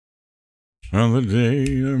On the day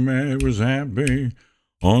the man was happy,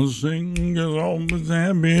 all sing is always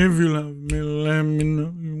happy. If you love me, let me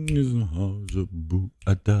know. It's a house of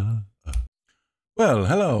boo-a-da. Well,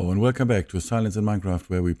 hello and welcome back to Silence in Minecraft,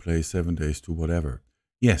 where we play 7 days to whatever.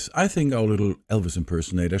 Yes, I think our little Elvis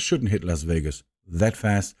impersonator shouldn't hit Las Vegas that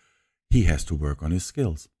fast. He has to work on his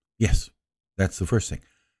skills. Yes, that's the first thing.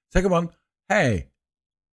 Second one, hey,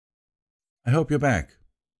 I hope you're back.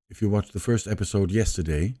 If you watched the first episode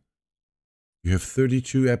yesterday, you have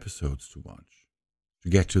 32 episodes to watch to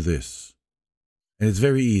get to this. And it's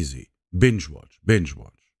very easy. Binge watch.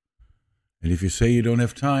 And if you say you don't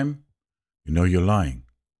have time, you know you're lying.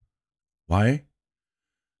 Why?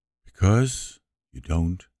 Because you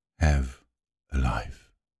don't have a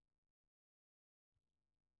life.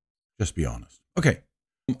 Just be honest. Okay.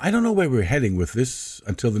 I don't know where we're heading with this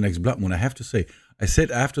until the next Blood Moon. I have to say, I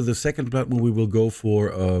said after the second Blood Moon we will go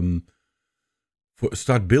for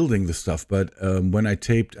start building the stuff. But when I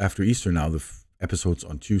taped after Easter now, the episodes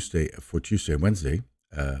on Tuesday and Wednesday,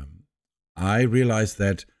 I realized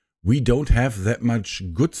that we don't have that much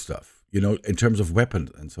good stuff, you know, in terms of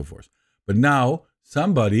weapons and so forth. But now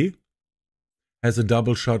somebody has a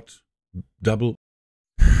double.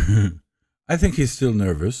 I think he's still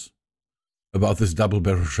nervous about this double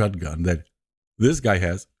barrel shotgun that this guy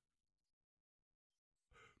has.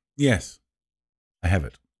 Yes, I have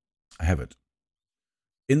it.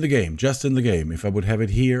 In the game, just in the game. If I would have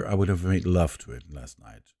it here, I would have made love to it last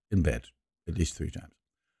night in bed, at least 3 times.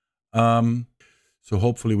 So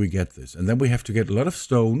hopefully we get this. And then we have to get a lot of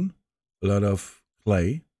stone, a lot of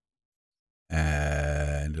clay,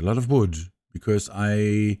 and a lot of wood, because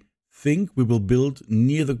I think we will build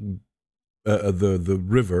near the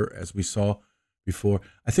river, as we saw before.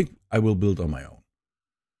 I think I will build on my own.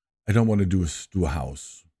 I don't want to do a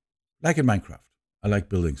house. Like in Minecraft. I like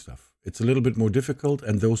building stuff. It's a little bit more difficult,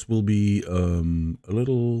 and those will be a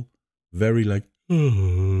little very like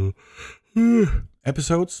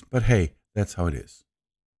episodes, but hey, that's how it is.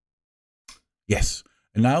 Yes,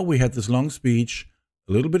 and now we had this long speech,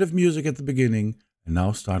 a little bit of music at the beginning, and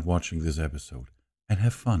now start watching this episode and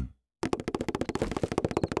have fun.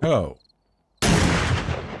 Hello.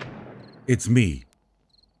 It's me.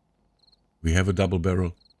 We have a double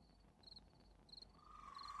barrel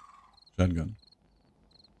shotgun.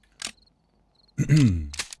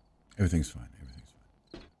 Everything's fine.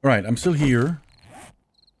 All right, I'm still here.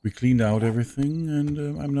 We cleaned out everything, and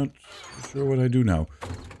I'm not sure what I do now,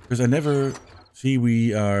 because I never see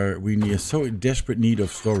we are so in desperate need of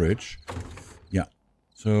storage. Yeah,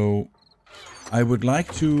 so I would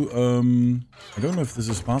like to. I don't know if this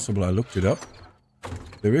is possible. I looked it up.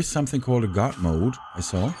 There is something called a God mode. I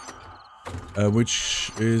saw, which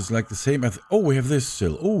is like the same. Oh, we have this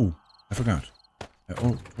still. Oh, I forgot.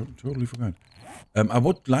 Totally forgot. I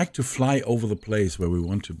would like to fly over the place where we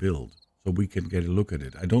want to build, so we can get a look at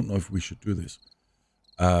it. I don't know if we should do this.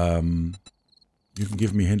 You can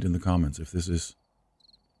give me a hint in the comments if this is...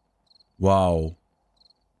 Wow.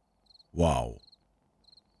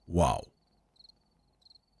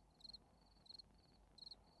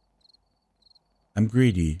 I'm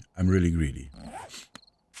greedy. I'm really greedy.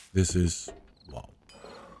 This is... Wow.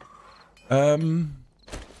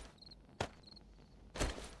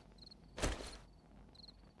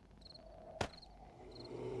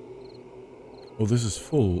 Oh, this is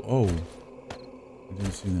full. Oh, I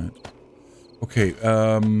didn't see that. Okay,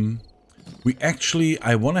 we actually,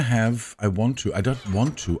 I am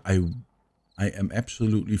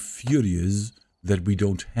absolutely furious that we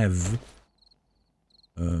don't have,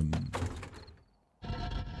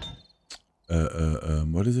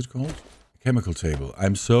 what is it called? A chemical table.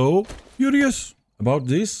 I'm so furious about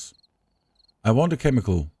this. I want a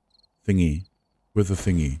chemical thingy with a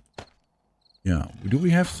thingy. Yeah, do we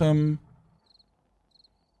have some...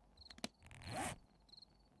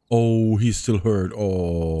 Oh, he's still hurt.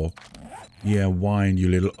 Oh, yeah, whine, you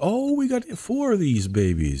little... Oh, we got 4 of these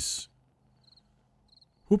babies.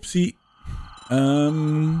 Whoopsie.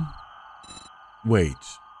 Wait.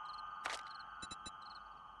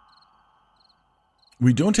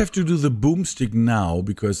 We don't have to do the boomstick now,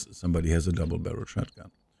 because somebody has a double barrel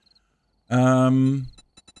shotgun. I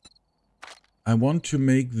want to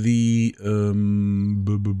make the...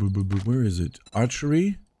 where is it?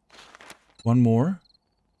 Archery. One more.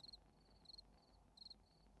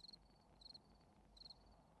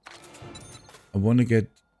 I want to get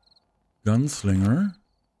Gunslinger.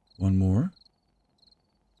 One more.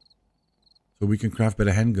 So we can craft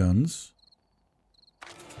better handguns.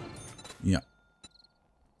 Yeah.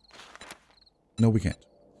 No, we can't.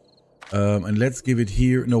 And let's give it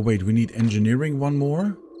here. No, wait, we need engineering one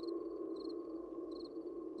more.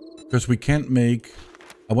 Because we can't make...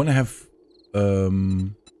 I want to have... I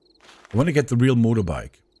want to get the real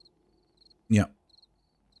motorbike. Yeah.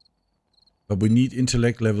 But we need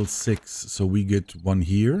intellect level 6, so we get one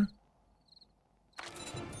here.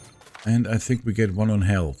 And I think we get one on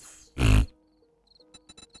health.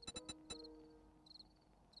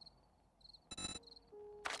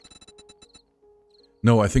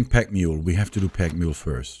 No, I think pack mule. We have to do pack mule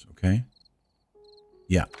first, okay?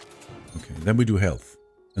 Yeah. Okay, then we do health.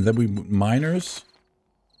 And then we miners.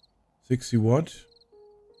 60 watt.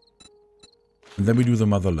 And then we do the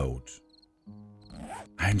mother load.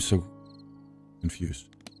 I'm so confused.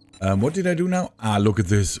 What did I do now? Ah, look at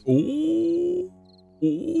this. Oh.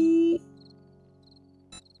 Oh.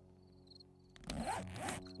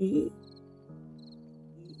 Oh.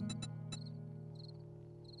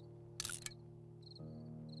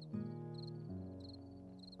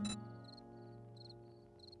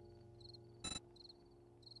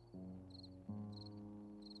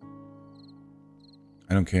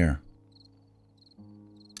 I don't care.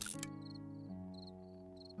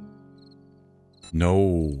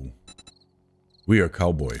 No. We are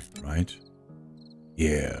cowboy, right?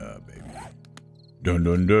 Yeah, baby. Dun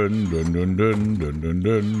dun dun dun dun dun dun dun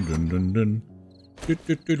dun dun dun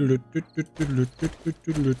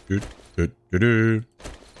dun.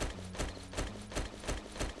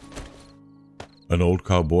 An old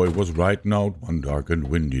cowboy was riding out one dark and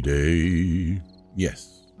windy day.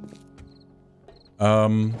 Yes.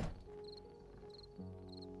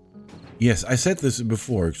 Yes, I said this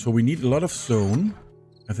before. So we need a lot of stone,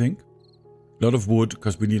 I think. A lot of wood,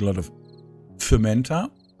 because we need a lot of fermenter.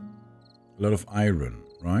 A lot of iron,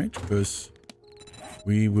 right? Because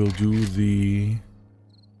we will do the...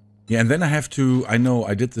 Yeah, and then I have to... I know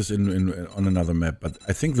I did this on another map, but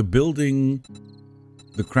I think the building...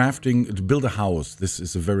 The crafting... To build a house, this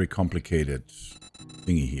is a very complicated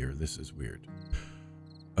thingy here. This is weird.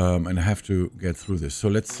 And I have to get through this. So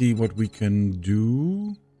let's see what we can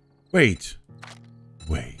do. Wait.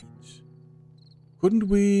 Wait. Couldn't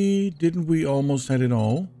we... Didn't we almost had it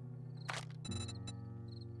all?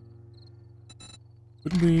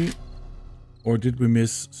 Couldn't we... Or did we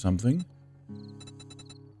miss something?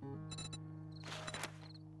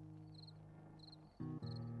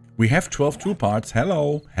 We have 12 tool parts.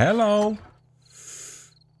 Hello. Hello.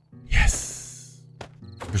 Yes.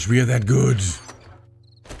 Because we are that good.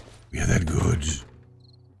 We are that good.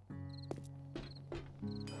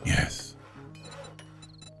 Yes.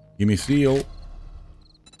 Give me steel.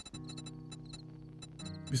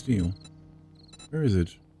 Give me steel. Where is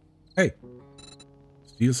it? Hey.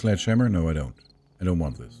 Steel sledgehammer? No, I don't. I don't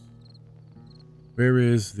want this. Where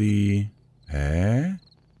is the... Huh?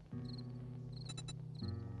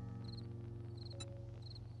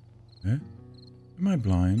 Huh? Am I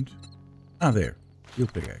blind? Ah, there. Steel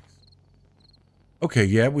pickaxe. Okay,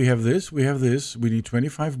 yeah, we have this. We have this. We need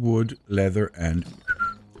 25 wood, leather, and...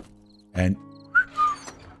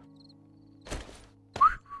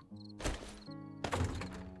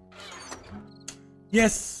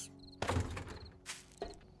 Yes!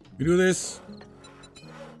 We do this.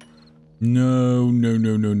 No, no,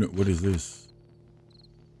 no, no, no. What is this?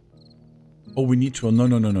 Oh, we need to... No,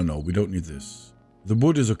 no, no, no, no. We don't need this. The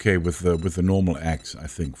wood is okay with the normal axe, I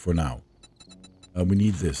think, for now. We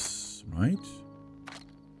need this, right?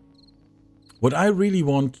 What I really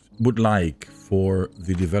would like for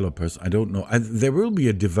the developers, I don't know. There will be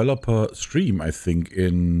a developer stream, I think,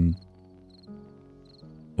 in...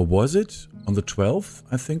 Or was it? On the 12th,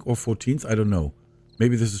 I think, or 14th? I don't know.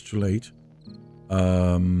 Maybe this is too late.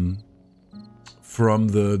 From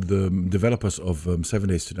the developers of 7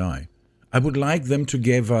 Days to Die. I would like them to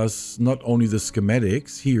give us not only the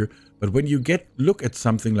schematics here, but when you look at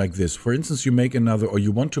something like this, for instance, you make another, or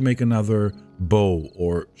you want to make another bow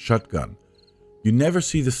or shotgun, you never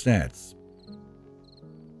see the stats.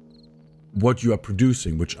 What you are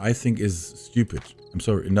producing, which I think is stupid. I'm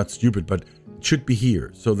sorry, not stupid, but it should be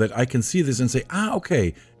here so that I can see this and say, ah,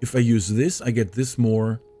 okay, if I use this, I get this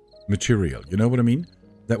more material. You know what I mean?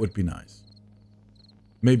 That would be nice.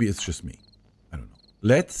 Maybe it's just me. I don't know.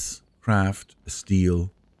 Let's craft a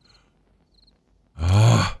steel.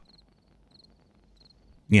 Ah.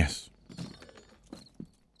 Yes.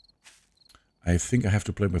 I think I have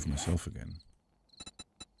to play with myself again.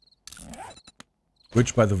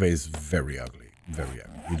 Which, by the way, is very ugly. Very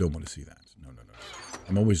ugly. You don't want to see that. No, no, no.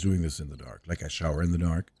 I'm always doing this in the dark. Like I shower in the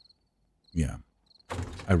dark. Yeah.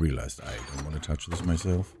 I realized I don't want to touch this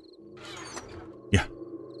myself. Yeah.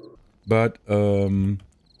 But,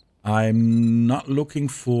 I'm not looking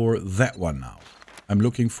for that one now. I'm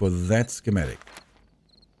looking for that schematic.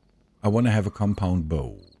 I want to have a compound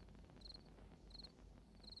bow.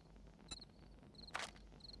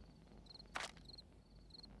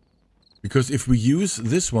 Because if we use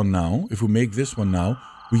this one now, if we make this one now,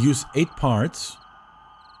 we use 8 parts,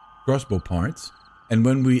 crossbow parts, and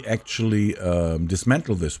when we actually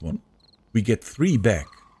dismantle this one, we get 3 back,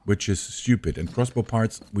 which is stupid. And crossbow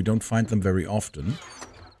parts, we don't find them very often,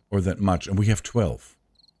 or that much, and we have 12.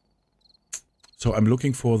 So I'm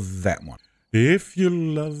looking for that one. If you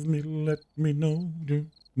love me, let me know.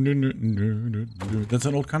 That's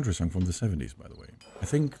an old country song from the 70s, by the way. I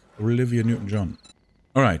think Olivia Newton-John.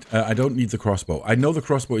 All right, I don't need the crossbow. I know the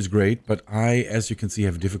crossbow is great, but I, as you can see,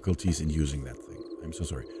 have difficulties in using that thing. I'm so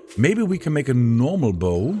sorry. Maybe we can make a normal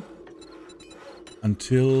bow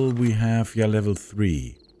until we have, yeah, level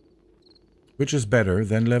 3. Which is better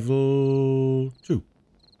than level 2.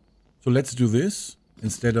 So let's do this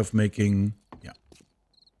instead of making, yeah.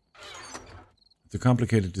 It's a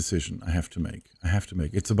complicated decision I have to make.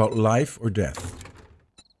 It's about life or death.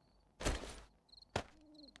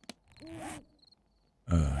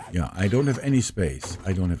 Yeah, I don't have any space.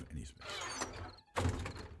 I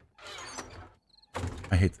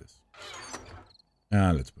hate this.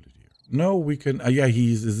 Let's put it here. No, we can... yeah,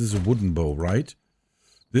 this is a wooden bow, right?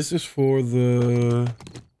 This is for the...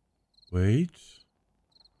 Wait.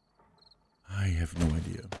 I have no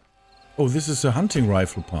idea. Oh, this is a hunting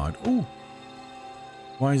rifle part. Oh.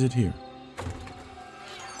 Why is it here?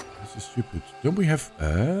 This is stupid. Don't we have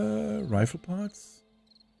rifle parts?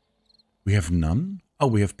 We have none? Oh,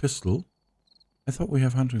 we have pistol. I thought we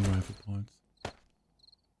have hunting rifle parts.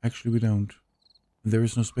 Actually, we don't. There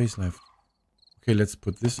is no space left. Okay, let's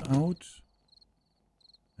put this out.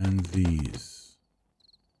 And these.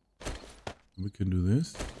 We can do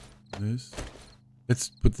this. This. Let's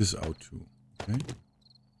put this out too. Okay.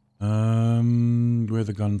 Where are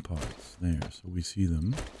the gun parts? There, so we see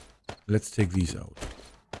them. Let's take these out.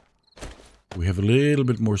 We have a little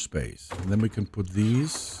bit more space. And then we can put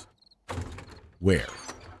these... Where?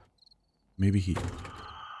 Maybe here.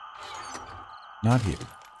 Not here.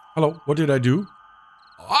 Hello, what did I do?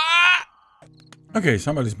 Ah! Okay,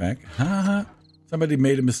 somebody's back. Somebody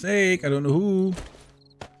made a mistake. I don't know who.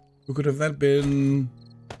 Who could have that been?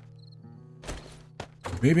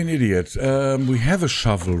 Maybe an idiot. We have a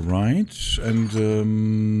shovel, right?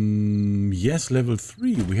 And yes, level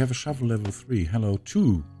 3. We have a shovel level 3. Hello,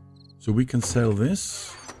 2. So we can sell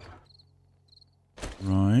this.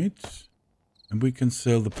 Right. And we can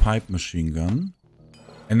sell the pipe machine gun.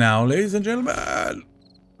 And now, ladies and gentlemen,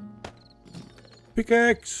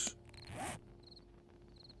 pickaxe.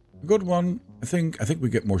 Good one. I think we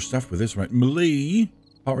get more stuff with this, right? Melee.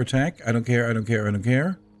 Power attack. I don't care.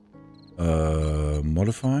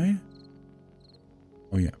 Modify.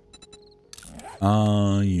 Oh, yeah.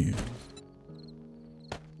 Yeah.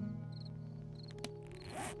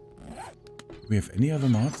 Do we have any other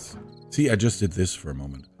mods? See, I just did this for a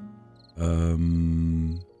moment.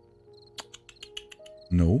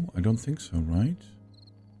 No, I don't think so, right?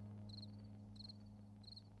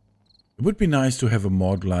 It would be nice to have a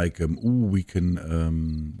mod like, we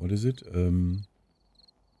can, what is it?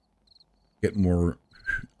 Get more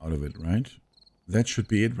out of it, right? That should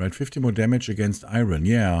be it, right? 50 more damage against iron.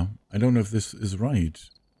 Yeah, I don't know if this is right.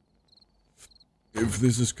 If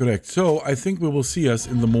this is correct. So, I think we will see us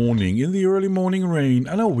in the morning. In the early morning rain.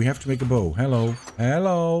 I know, we have to make a bow. Hello.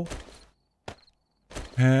 Hello.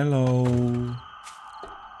 Hello.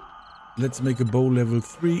 Let's make a bow level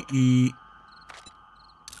 3E.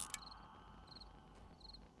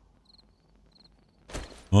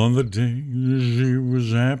 On the day she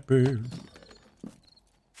was happy.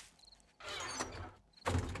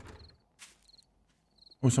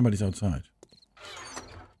 Oh, somebody's outside.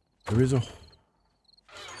 There is a...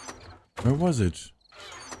 Where was it?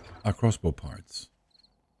 Ah, crossbow parts.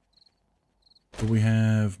 So we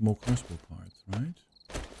have more crossbow parts, right?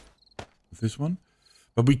 With this one?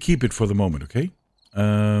 But we keep it for the moment, okay?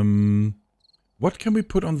 What can we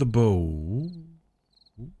put on the bow?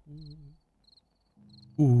 Ooh.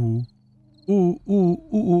 Ooh, ooh, ooh,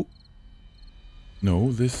 ooh.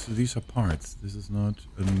 No, these are parts. This is not...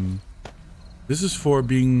 this is for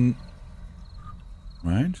being...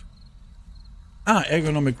 Right? Ah,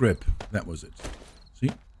 ergonomic grip. That was it.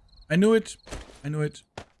 See? I knew it. I knew it.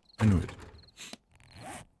 I knew it.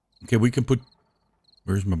 Okay, we can put...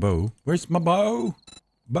 Where's my bow? Where's my bow?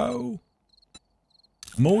 Bow.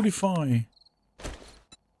 Modify.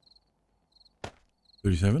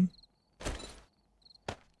 37.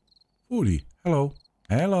 40. Hello.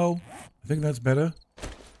 Hello. I think that's better.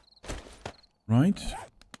 Right?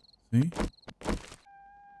 See?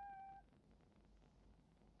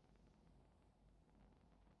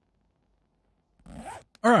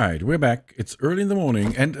 Alright, we're back. It's early in the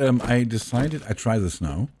morning and I decided I try this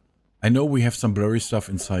now. I know we have some blurry stuff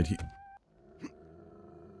inside here.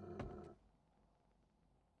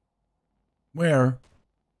 Where?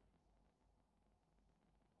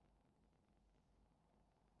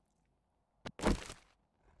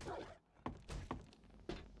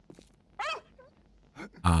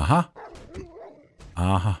 Aha.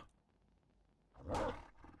 Aha.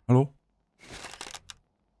 Hello?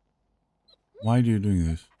 Why are you doing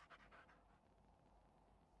this?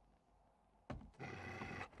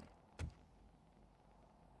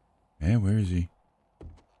 Yeah, where is he?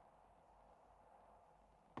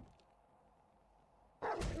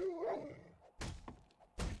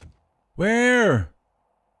 Where?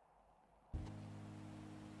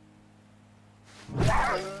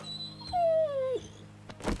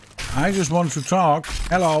 I just want to talk.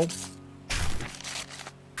 Hello.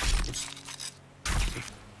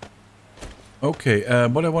 Okay,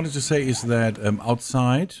 what I wanted to say is that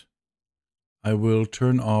outside, I will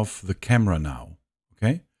turn off the camera now,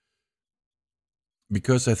 okay?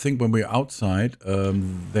 Because I think when we're outside,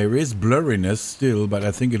 there is blurriness still, but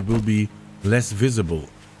I think it will be less visible.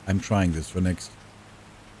 I'm trying this for next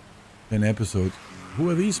 10 episodes. Who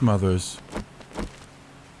are these mothers?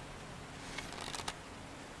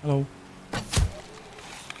 Hello.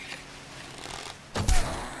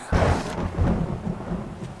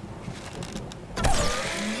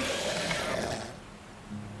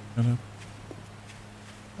 Hello.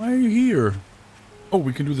 Why are you here? Oh,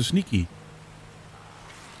 we can do the sneaky.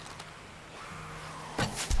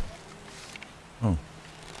 Oh.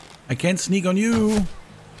 I can't sneak on you.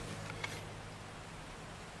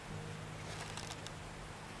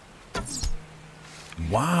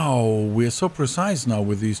 Wow, we're so precise now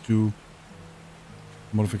with these two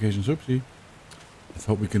modifications. Oopsie. I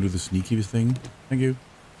thought we can do the sneaky thing. Thank you.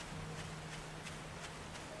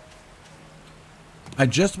 I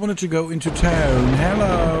just wanted to go into town.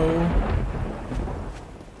 Hello.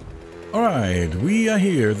 Alright, we are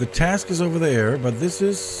here. The task is over there, but this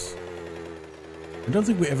is... I don't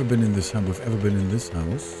think we've ever been in this house. We've ever been in this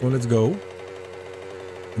house. So let's go.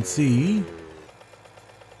 And see.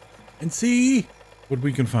 And see what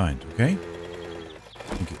we can find, okay?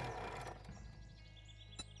 Thank you.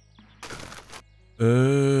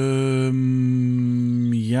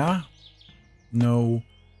 Yeah. No.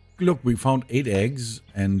 Look, we found 8 eggs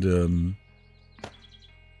and a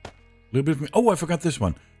little bit of... Oh, I forgot this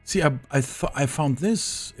one. See, I found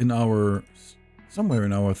this in our... somewhere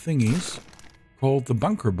in our thingies called the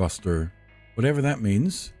Bunker Buster. Whatever that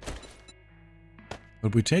means.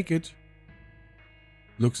 But we take it.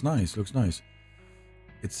 Looks nice, looks nice.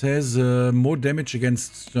 It says more damage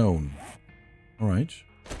against stone. Alright.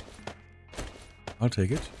 I'll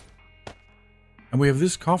take it. And we have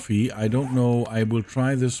this coffee. I don't know. I will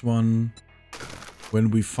try this one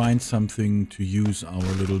when we find something to use our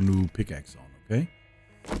little new pickaxe on, okay?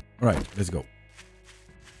 Alright, let's go.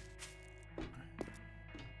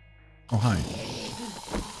 Oh, hi.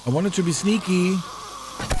 I wanted to be sneaky.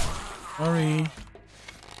 Sorry.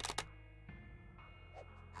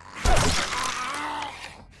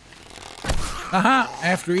 Haha!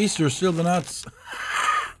 After Easter, still the nuts.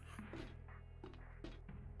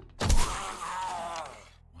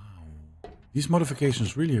 These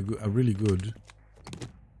modifications really are really good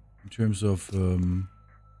in terms of a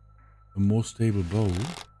more stable bow.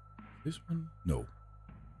 This one? No.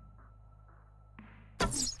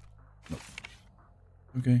 No.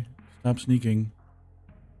 Okay, stop sneaking.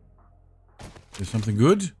 There's something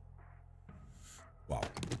good? Wow.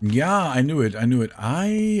 Yeah, I knew it. I knew it.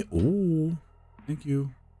 Oh, thank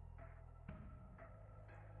you.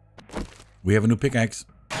 We have a new pickaxe.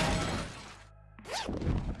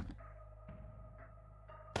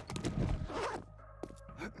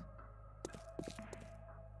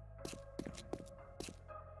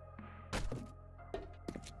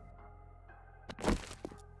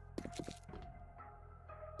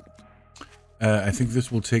 I think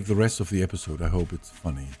this will take the rest of the episode. I hope it's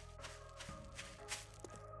funny.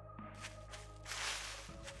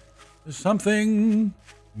 There's something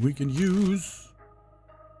we can use.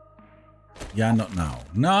 Yeah, not now.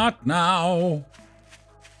 Not now.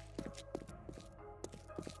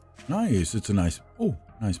 Nice. It's a nice... Oh,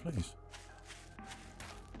 nice place.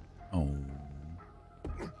 Oh.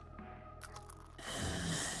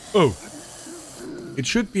 Oh. It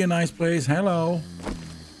should be a nice place. Hello.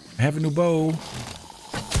 I have a new bow.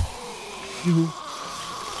 Yoo-hoo.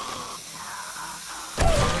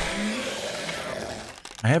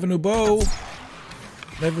 I have a new bow.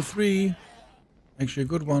 Level 3. Actually a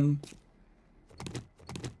good one.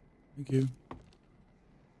 Thank you.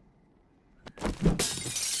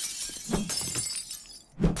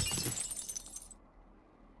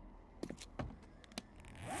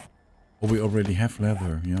 Oh, we already have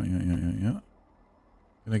leather. Yeah.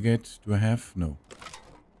 Can I get... Do I have... No.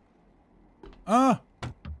 Ah!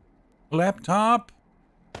 Laptop!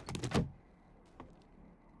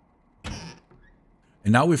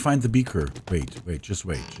 And now we find the beaker. Wait, just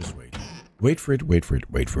wait. Wait for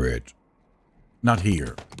it. Not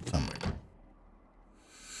here.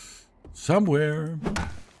 Somewhere.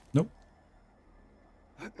 Nope.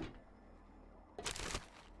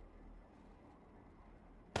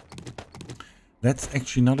 That's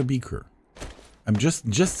actually not a beaker. I'm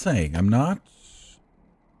just saying. I'm not...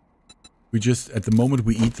 We just... At the moment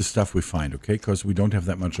we eat the stuff we find, okay? Because we don't have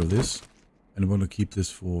that much of this. And I want to keep this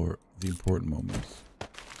for the important moments.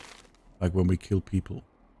 Like when we kill people.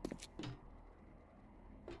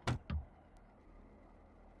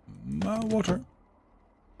 Water.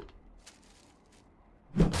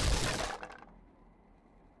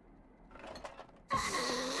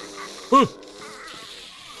 Oh!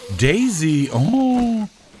 Daisy! Oh!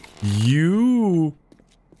 You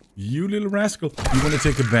little rascal. You want to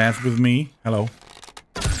take a bath with me? Hello?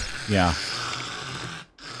 Yeah.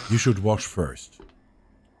 You should wash first.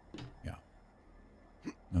 Yeah.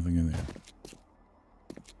 Nothing in there.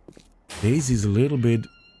 Daisy's a little bit...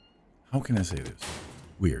 How can I say this?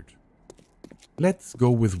 Weird. Let's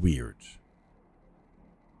go with weird.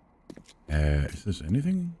 Is this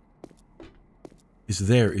anything? Is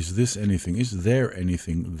this anything? Is there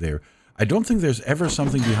anything there? I don't think there's ever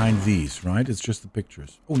something behind these, right? It's just the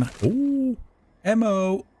pictures. Oh, no. Oh!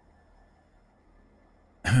 Ammo!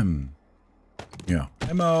 Yeah.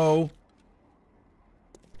 Ammo!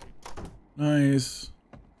 Nice.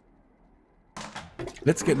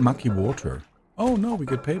 Let's get mucky water. Oh, no, we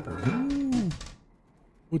get paper. Ooh.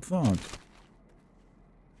 Who'd thought?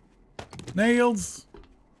 Nails!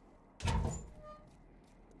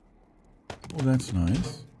 Oh, that's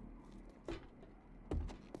nice.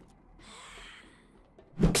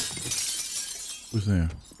 Who's there?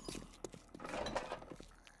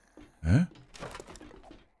 Huh?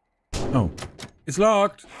 Oh. It's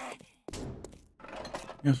locked!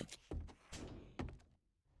 Yes.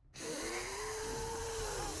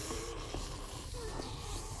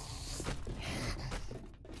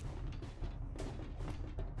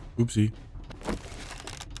 Oopsie.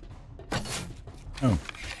 Oh.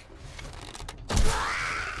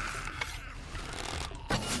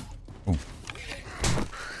 Oh.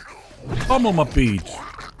 Pummel my beat.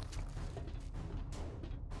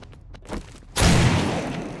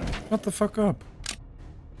 Shut the fuck up.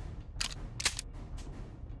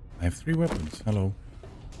 I have 3 weapons. Hello.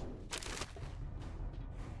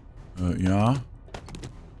 Yeah.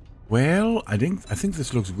 Well, I think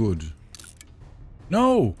this looks good.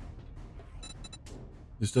 No!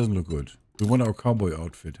 This doesn't look good. We want our cowboy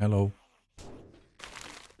outfit. Hello.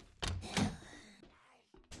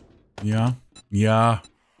 Yeah. Yeah.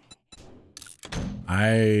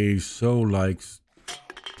 I so like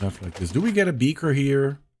stuff like this. Do we get a beaker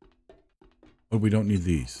here? Oh, we don't need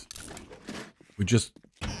these. We just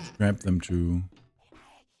scrap them to...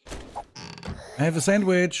 I have a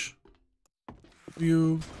sandwich.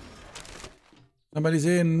 You. Somebody's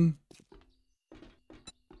in.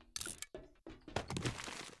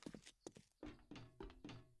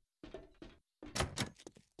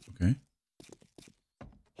 Okay.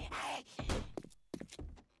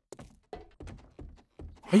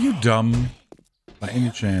 Are you dumb? By any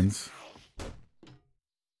chance?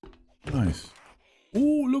 Nice.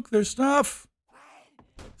 Oh, look, there's stuff!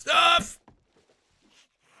 Stuff!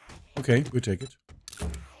 Okay, we'll take it.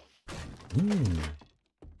 Ooh.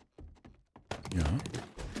 Yeah.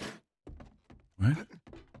 What?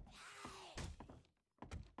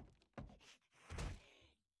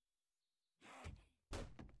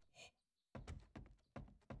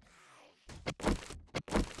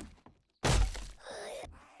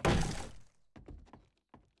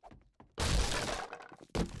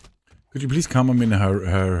 Could you please come? I'm in a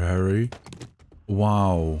hurry.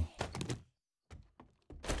 Wow.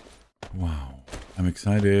 Wow. I'm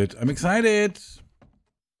excited. I'm excited!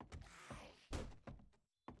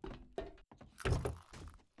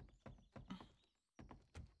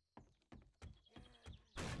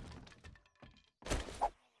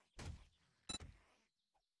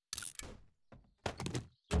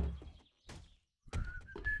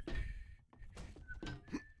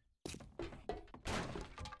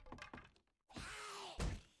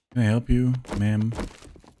 Can I help you, ma'am?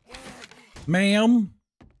 Ma'am?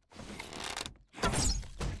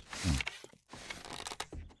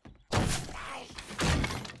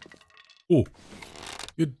 Oh,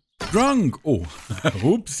 you're drunk. Oh,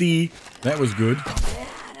 oopsie. That was good.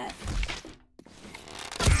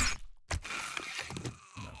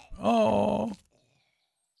 Oh,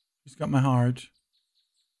 he's got my heart.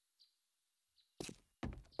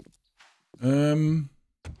 Pummel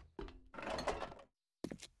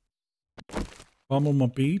my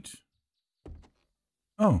beat.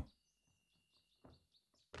 Oh.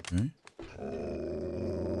 Okay.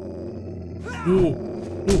 Ooh.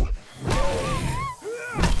 Ooh.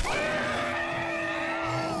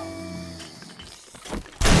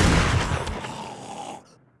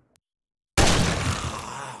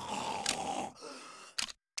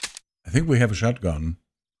 I think we have a shotgun.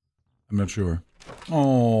 I'm not sure.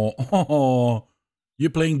 Oh, you're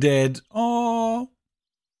playing dead. Oh,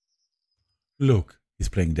 look, he's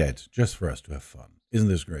playing dead just for us to have fun. Isn't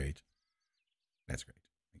this great? That's great.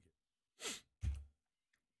 Thank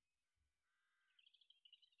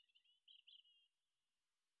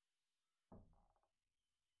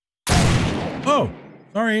you. Oh,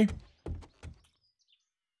 sorry.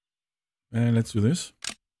 Let's do this.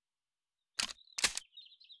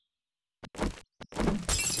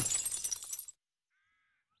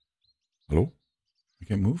 Hello? I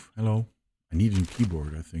can't move? Hello? I need a new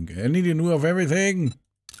keyboard, I think. I need a new of everything!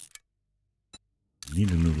 I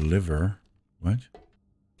need a new liver. What?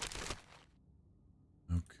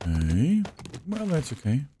 Okay. Well, that's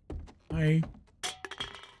okay. Hi.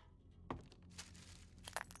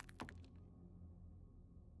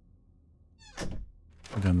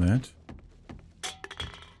 I've done that.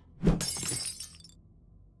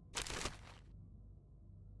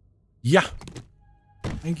 Yeah!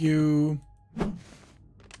 Thank you.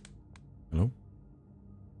 Hello?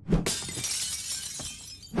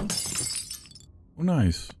 Oh,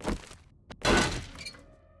 nice.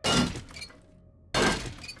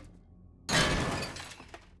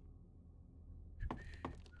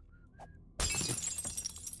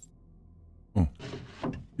 Oh.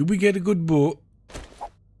 Did we get a good book?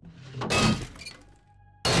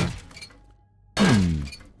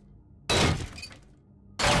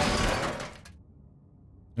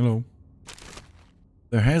 Hello.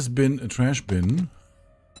 There has been a trash bin.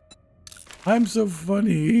 I'm so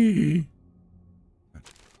funny.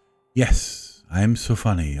 Yes, I'm so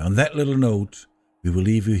funny. On that little note, we will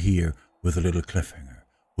leave you here with a little cliffhanger.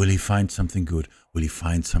 Will he find something good? Will he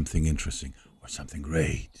find something interesting or something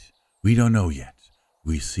great? We don't know yet.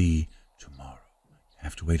 We see tomorrow.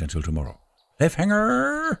 Have to wait until tomorrow.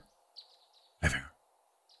 Cliffhanger! Cliffhanger.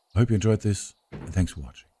 I hope you enjoyed this, and thanks for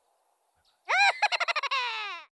watching.